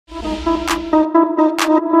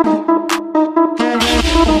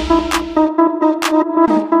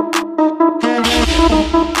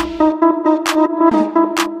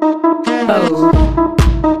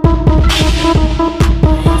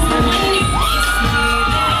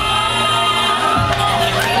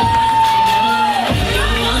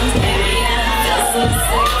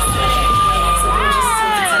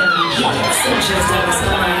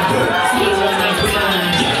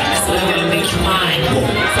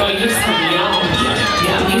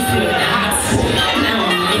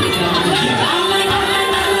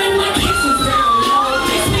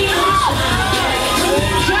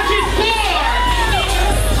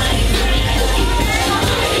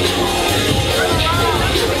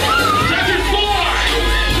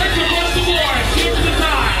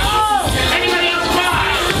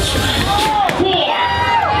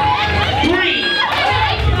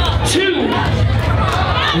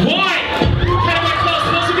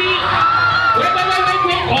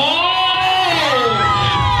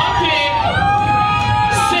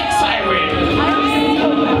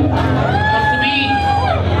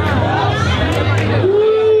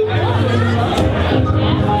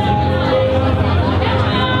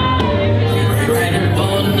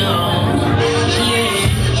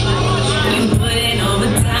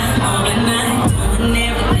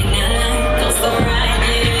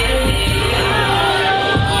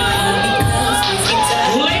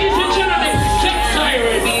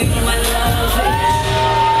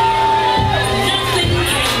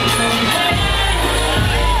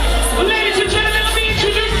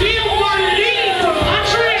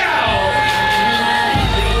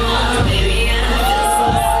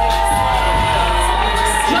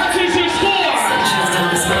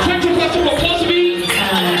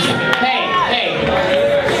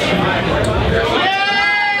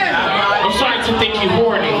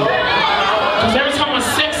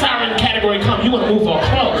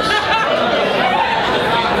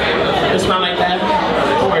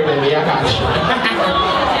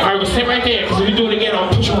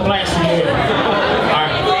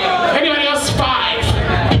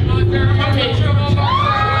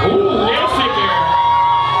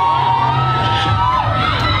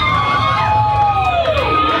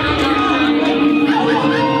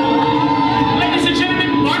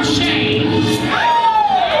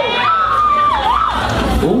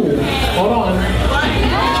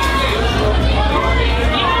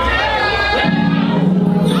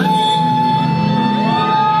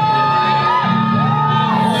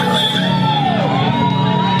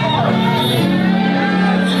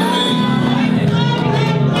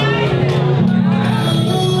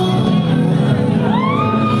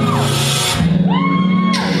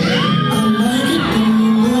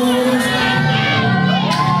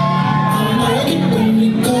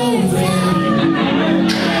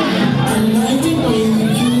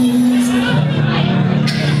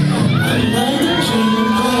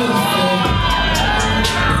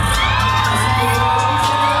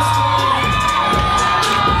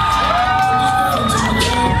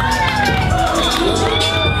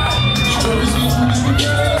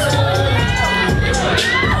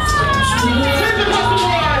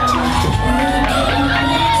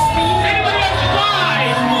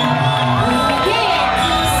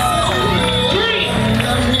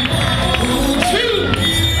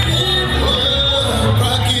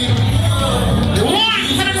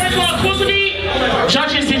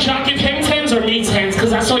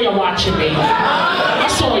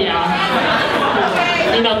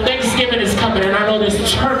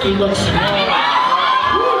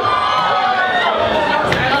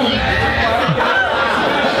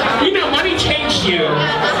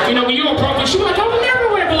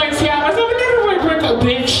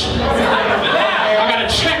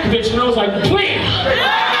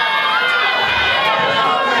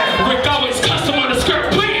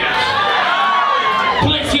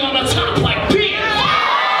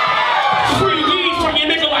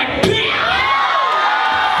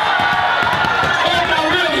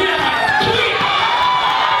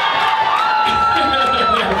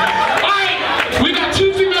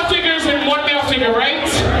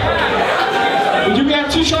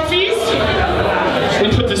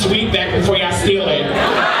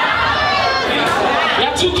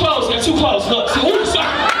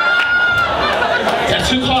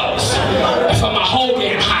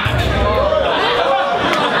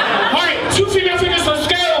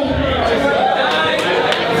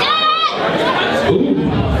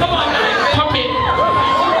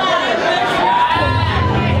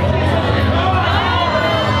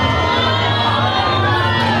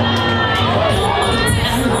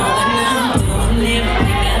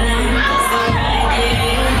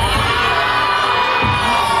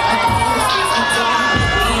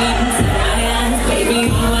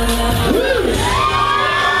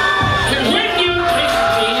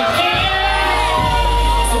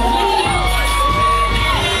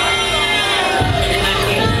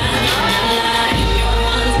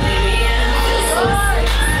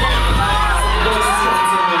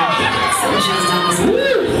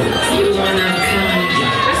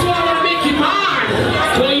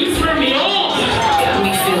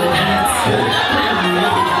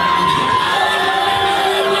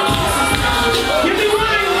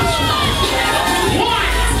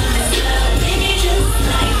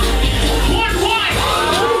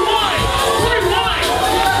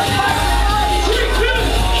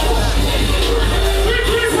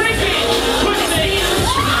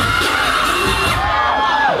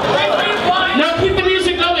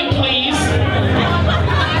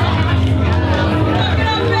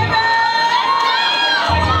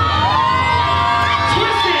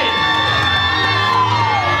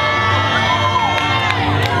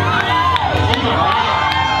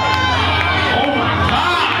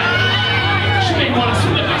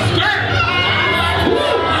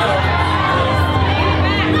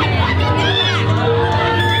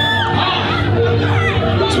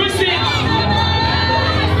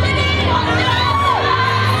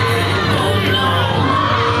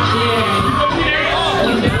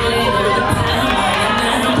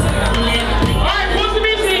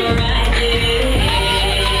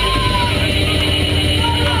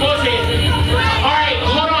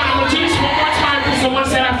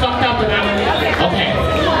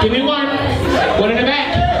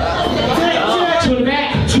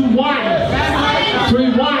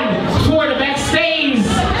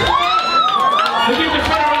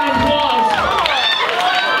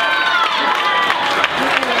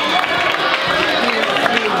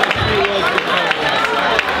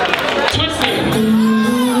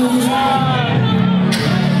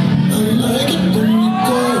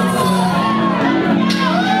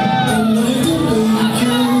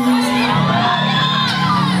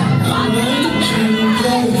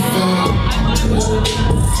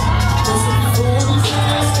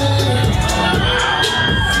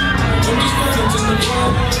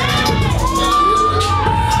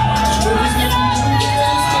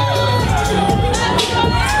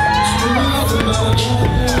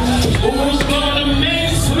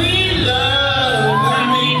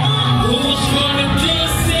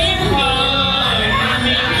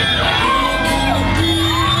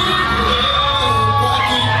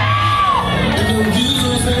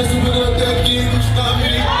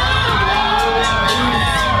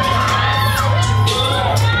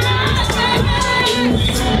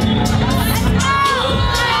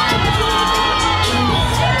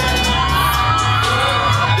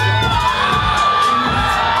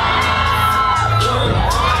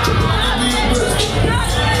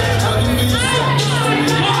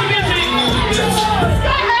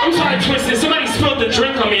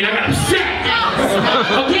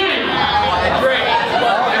Again,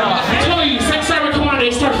 I told you, sex siren come on,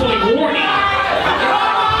 they start feeling horny.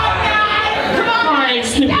 Alright,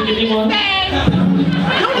 snipping, give me one.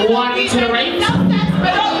 One to the right.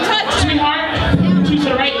 Sweetheart, two to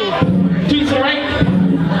the right. Two to the right. Two to the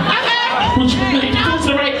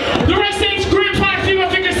right. The right stage, green flag, female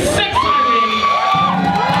figure, sex siren.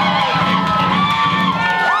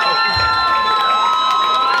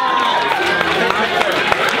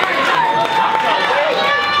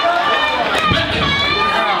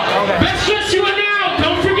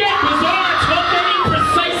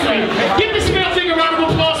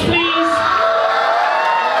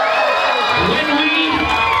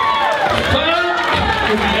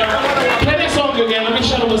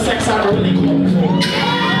 Sex I really called for.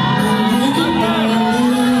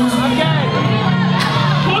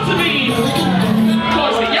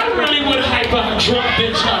 Pause it. Y'all really would hype a drunk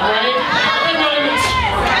bitch up, right?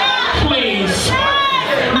 Please.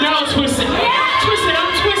 No, twisted. Twisted,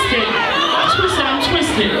 I'm twisted. Twisted, I'm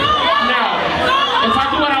twisted. Now, if I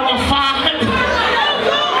do it, I want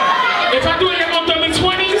 5. If I do it, I want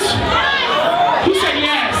 20s. Who said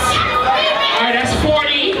yes? Alright, that's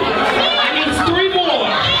 40. I need 3 more.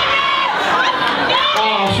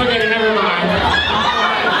 Oh, forget it, never mind.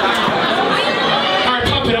 Alright,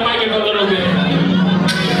 pump it, I might give it a little bit.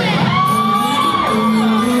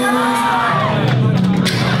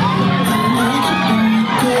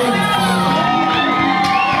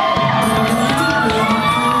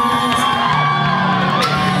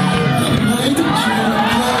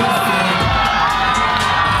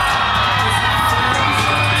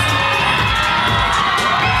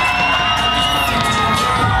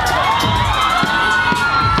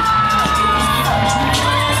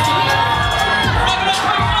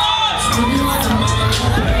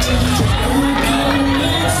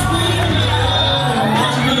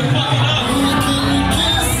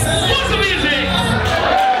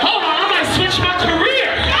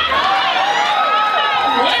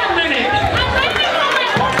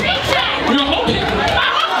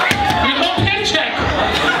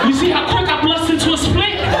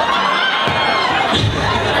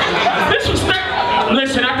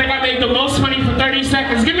 Listen, I think I made the most money for 30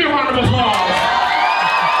 seconds. Give me a round of applause.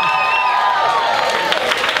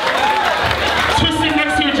 Twisted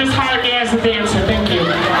next year just hired me as a dancer. Thank you. All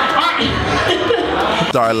right.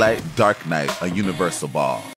 Starlight, Dark Night, a universal ball.